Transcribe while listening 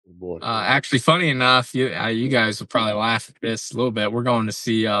boy. Actually, funny enough, you guys will probably laugh at this a little bit. We're going to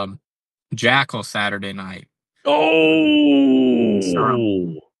see Jackal Saturday night. Oh,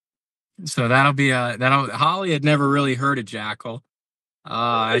 So that'll be Holly had never really heard of Jackal.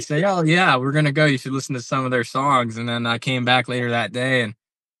 I said, "Oh yeah, we're gonna go. You should listen to some of their songs." And then I came back later that day, and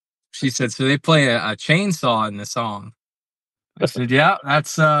she said, "So they play a chainsaw in the song." I said, "Yeah,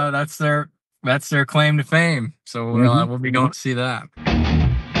 that's their claim to fame. So we'll be going to see that."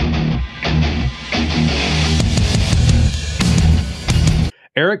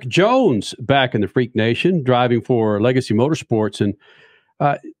 Erik Jones back in the Freak Nation, driving for Legacy Motorsports, and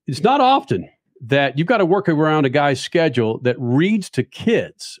it's not often that you've got to work around a guy's schedule that reads to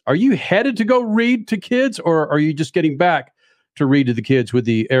kids. Are you headed to go read to kids, or are you just getting back to read to the kids with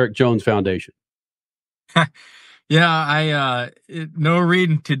the Erik Jones Foundation? Yeah, no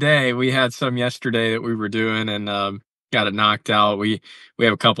reading today. We had some yesterday that we were doing, and got it knocked out. We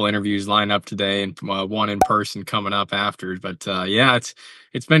have a couple interviews lined up today, and one in person coming up after. But yeah,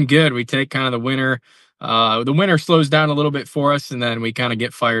 it's been good. We take kind of the winter. The winter slows down a little bit for us, and then we kind of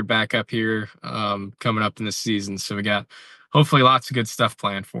get fired back up here coming up in the season. So we got hopefully lots of good stuff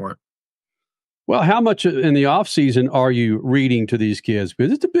planned for it. Well, how much in the off season are you reading to these kids?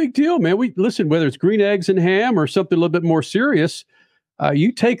 Because it's a big deal, man. We listen, whether it's green eggs and ham or something a little bit more serious,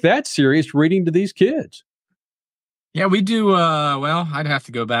 you take that serious reading to these kids. Yeah, we do. Well, I'd have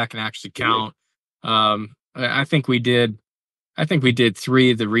to go back and actually count. I think we did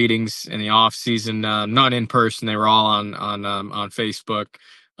 3 of the readings in the off season, not in person. They were all on Facebook.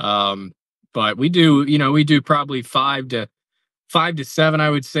 But we do probably 5 to 7, I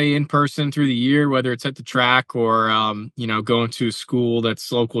would say, in person through the year, whether it's at the track or going to a school that's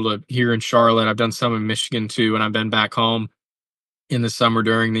local to here in Charlotte. I've done some in Michigan too, and I've been back home in the summer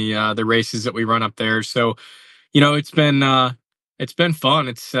during the races that we run up there. So, it's been fun.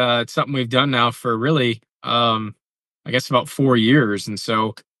 It's something we've done now for really, I guess about 4 years. And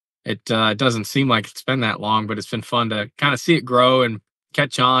so it doesn't seem like it's been that long, but it's been fun to kind of see it grow and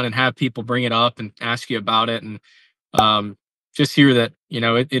catch on and have people bring it up and ask you about it. And just hear that,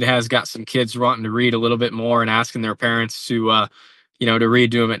 it has got some kids wanting to read a little bit more and asking their parents to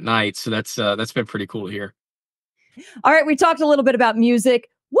read to them at night. So that's been pretty cool to hear. All right. We talked a little bit about music.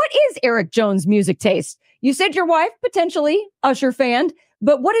 What is Erik Jones' music taste? You said your wife, potentially Usher fan,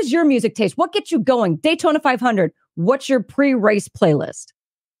 but what is your music taste? What gets you going? Daytona 500. What's your pre-race playlist?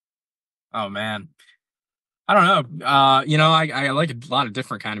 Oh man, I don't know. I like a lot of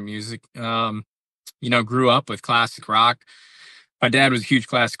different kind of music. Grew up with classic rock. My dad was a huge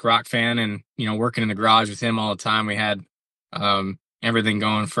classic rock fan, and working in the garage with him all the time, we had everything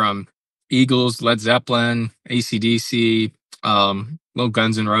going from Eagles, Led Zeppelin, AC/DC, little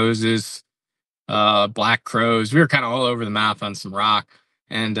Guns N' Roses, Black Crowes. We were kind of all over the map on some rock.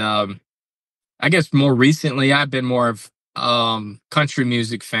 And I guess more recently, I've been more of country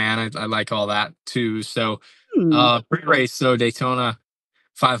music fan. I like all that too. So pre-race, so Daytona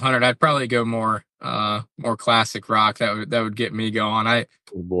 500, I'd probably go more classic rock. That would get me going.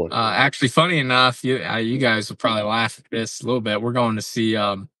 Actually, funny enough, you guys will probably laugh at this a little bit. We're going to see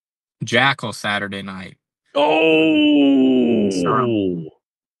Jackal Saturday night. Oh,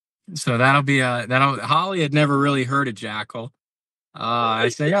 so Holly had never really heard of Jackal. I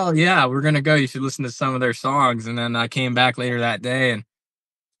said, "Oh yeah, we're gonna go. You should listen to some of their songs." And then I came back later that day, and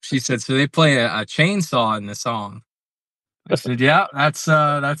she said, "So they play a chainsaw in the song." I said, "Yeah, that's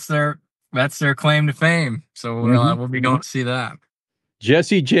their claim to fame. So we'll be going to see that."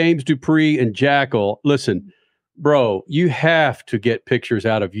 Jesse James Dupree and Jackal. Listen, bro, you have to get pictures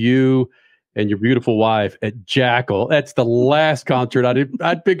out of you and your beautiful wife at Jackal. That's the last concert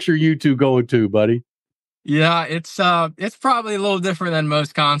I'd picture you two going to, buddy. Yeah, it's probably a little different than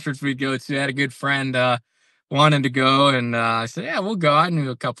most concerts we'd go to. I had a good friend wanted to go, and I said, "Yeah, we'll go." I knew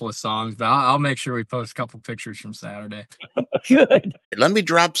a couple of songs, but I'll make sure we post a couple pictures from Saturday. Good. Let me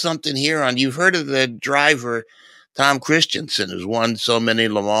drop something here on. You've heard of the driver Tom Christensen, who's won so many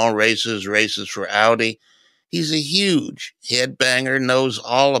Le Mans races for Audi. He's a huge headbanger, knows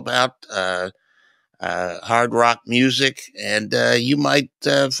all about hard rock music, and you might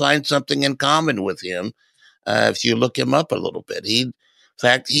find something in common with him if you look him up a little bit. In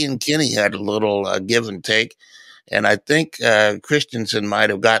fact, he and Kenny had a little give and take, and I think Christensen might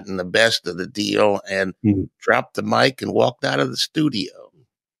have gotten the best of the deal and dropped the mic and walked out of the studio.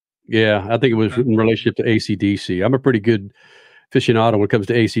 Yeah, I think it was in relationship to AC/DC. I'm a pretty good aficionado when it comes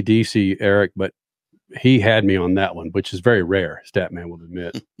to AC/DC, Erik, but he had me on that one, which is very rare, Statman will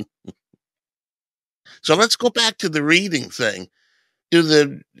admit. So let's go back to the reading thing. Do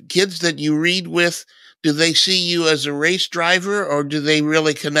the kids that you read with, do they see you as a race driver, or do they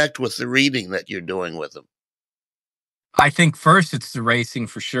really connect with the reading that you're doing with them? I think first it's the racing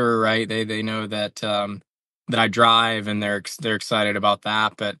for sure, right? They know that that I drive, and they're excited about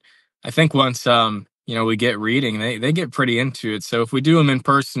that. But I think once we get reading, they get pretty into it. So if we do them in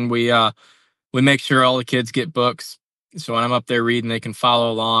person, we make sure all the kids get books. So when I'm up there reading, they can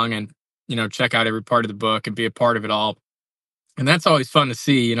follow along and check out every part of the book and be a part of it all. And that's always fun to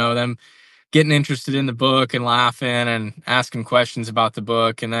see, them getting interested in the book and laughing and asking questions about the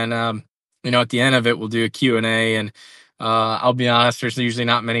book. And then, at the end of it, we'll do a Q&A. And I'll be honest, there's usually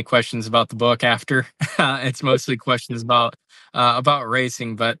not many questions about the book after. It's mostly questions about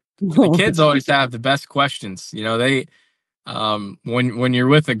racing. But the kids always have the best questions. They when you're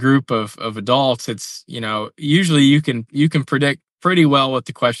with a group of adults, it's usually you can predict pretty well what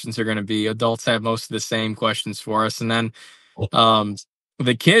the questions are going to be. Adults have most of the same questions for us, and then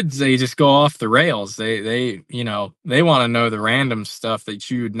the kids, they just go off the rails. They want to know the random stuff that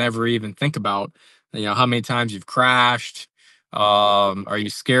you would never even think about. How many times you've crashed, are you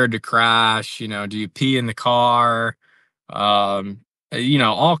scared to crash, do you pee in the car,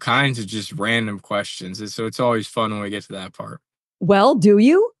 all kinds of just random questions. And so it's always fun when we get to that part. Well, do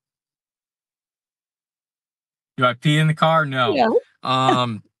you? Do I pee in the car? No. Yeah.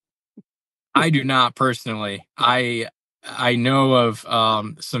 I do not personally. I know of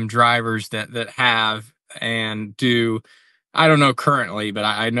some drivers that have and do. I don't know currently, but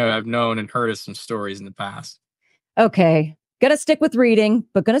I know I've known and heard of some stories in the past. Okay. Gonna stick with reading,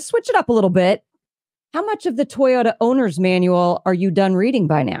 but gonna switch it up a little bit. How much of the Toyota owner's manual are you done reading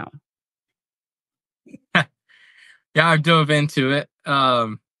by now? Yeah, I've dove into it.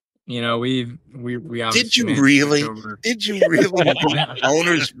 We did you really read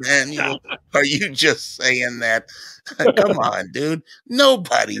owner's manual? Are you just saying that? Come on, dude.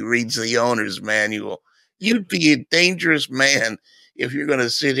 Nobody reads the owner's manual. You'd be a dangerous man if you're going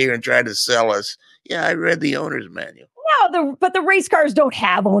to sit here and try to sell us. Yeah, I read the owner's manual. No, but the race cars don't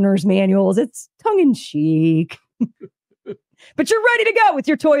have owner's manuals. It's tongue in cheek. But you're ready to go with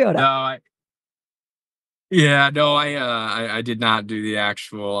your Toyota. I did not do the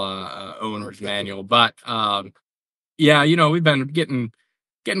actual owner's manual, but we've been getting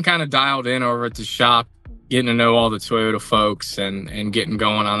kind of dialed in over at the shop, getting to know all the Toyota folks and getting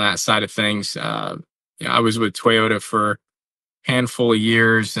going on that side of things. I was with Toyota for a handful of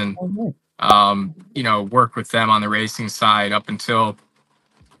years and worked with them on the racing side up until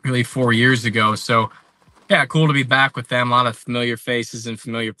really 4 years ago. So yeah, cool to be back with them. A lot of familiar faces and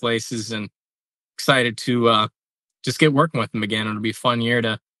familiar places, and excited to just get working with them again. It'll be a fun year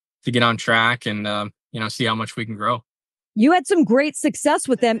to get on track and see how much we can grow. You had some great success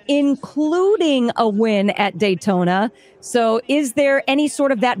with them, including a win at Daytona. So is there any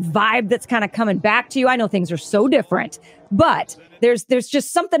sort of that vibe that's kind of coming back to you? I know things are so different, but there's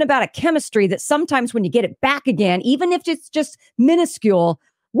just something about a chemistry that sometimes when you get it back again, even if it's just minuscule,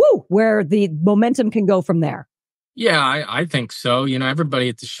 where the momentum can go from there. Yeah, I think so. Everybody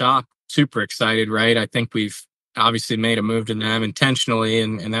at the shop, super excited, right? I think we've obviously made a move to them intentionally,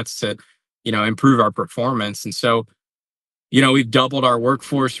 and that's to, improve our performance. And so, we've doubled our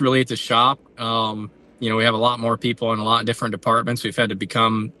workforce really at the shop. We have a lot more people in a lot of different departments. We've had to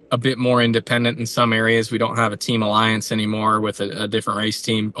become a bit more independent in some areas. We don't have a team alliance anymore with a different race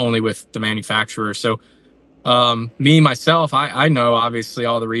team, only with the manufacturer. So myself, I know obviously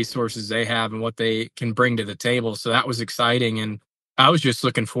all the resources they have and what they can bring to the table. So that was exciting. And I was just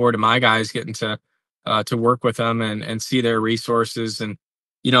looking forward to my guys getting to work with them and see their resources. And,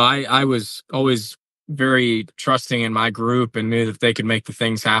 I was always very trusting in my group and knew that they could make the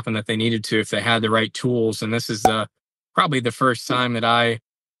things happen that they needed to if they had the right tools. And this is probably the first time that I,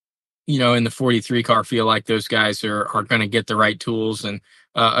 in the 43 car, feel like those guys are going to get the right tools and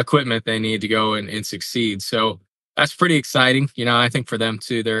equipment they need to go and succeed. So that's pretty exciting. I think for them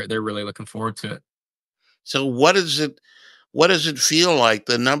too, they're really looking forward to it. So what does it feel like?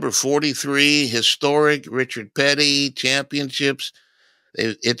 The number 43 historic Richard Petty championships.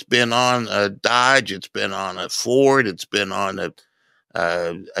 It's been on a Dodge, it's been on a Ford, it's been on a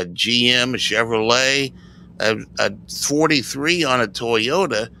GM, a Chevrolet, a 43 on a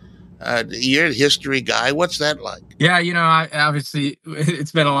Toyota. You're a history guy. What's that like? Yeah, obviously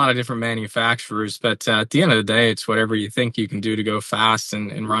it's been a lot of different manufacturers, but at the end of the day, it's whatever you think you can do to go fast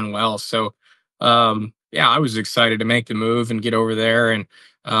and run well. So, I was excited to make the move and get over there. And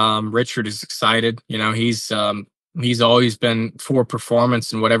Richard is excited. He's always been for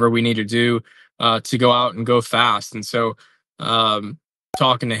performance and whatever we need to do to go out and go fast. And so,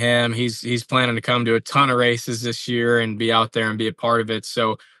 talking to him. He's planning to come to a ton of races this year and be out there and be a part of it.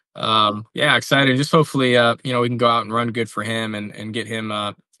 So yeah, excited. Just hopefully we can go out and run good for him and get him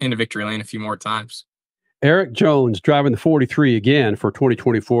into victory lane a few more times. Erik Jones driving the 43 again for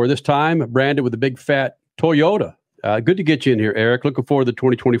 2024. This time branded with a big fat Toyota. Good to get you in here, Erik. Looking forward to the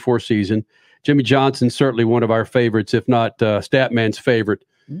 2024 season. Jimmy Johnson, certainly one of our favorites, if not Statman's favorite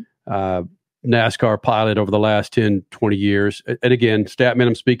NASCAR pilot over the last 10, 20 years. And again, Statman,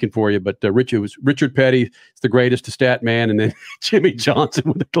 I'm speaking for you, but Richard Petty is the greatest to Statman, and then Jimmy Johnson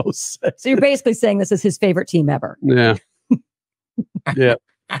with a close second. So you're basically saying this is his favorite team ever. Yeah. Yeah.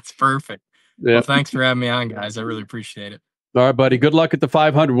 That's perfect. Yeah. Well, thanks for having me on, guys. I really appreciate it. All right, buddy. Good luck at the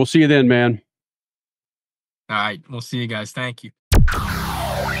 500. We'll see you then, man. All right. We'll see you guys. Thank you.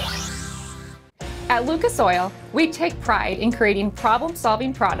 At Lucas Oil, we take pride in creating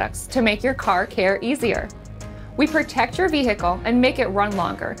problem-solving products to make your car care easier. We protect your vehicle and make it run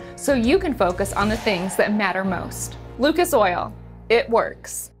longer so you can focus on the things that matter most. Lucas Oil, it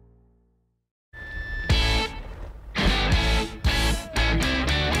works.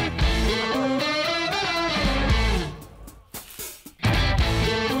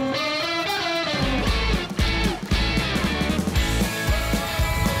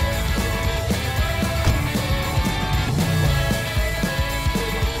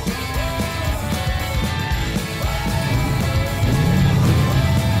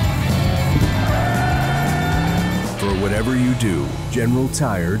 Whatever you do, General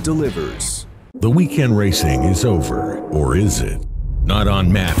Tire delivers. The weekend racing is over, or is it? Not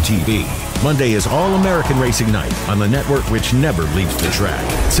on MAV TV. Monday is All-American Racing Night on the network which never leaves the track.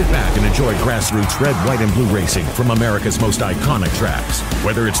 Sit back and enjoy grassroots red, white, and blue racing from America's most iconic tracks.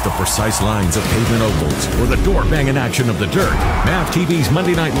 Whether it's the precise lines of pavement ovals or the door-banging action of the dirt, MAV TV's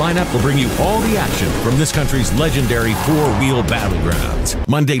Monday night lineup will bring you all the action from this country's legendary four-wheel battlegrounds.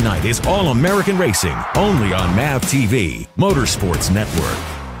 Monday night is All-American Racing, only on MAV TV, Motorsports Network.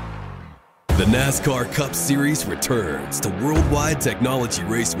 The NASCAR Cup Series returns to Worldwide Technology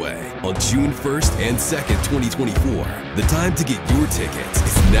Raceway on June 1st and 2nd, 2024. The time to get your tickets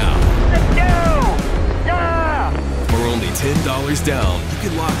is now. Let's go! Yeah! For only $10 down, you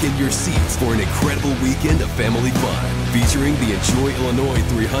can lock in your seats for an incredible weekend of family fun, featuring the Enjoy Illinois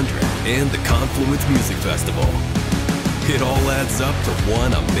 300 and the Confluence Music Festival. It all adds up to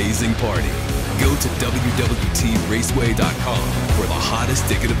one amazing party. Go to WWTRaceway.com for the hottest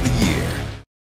ticket of the year.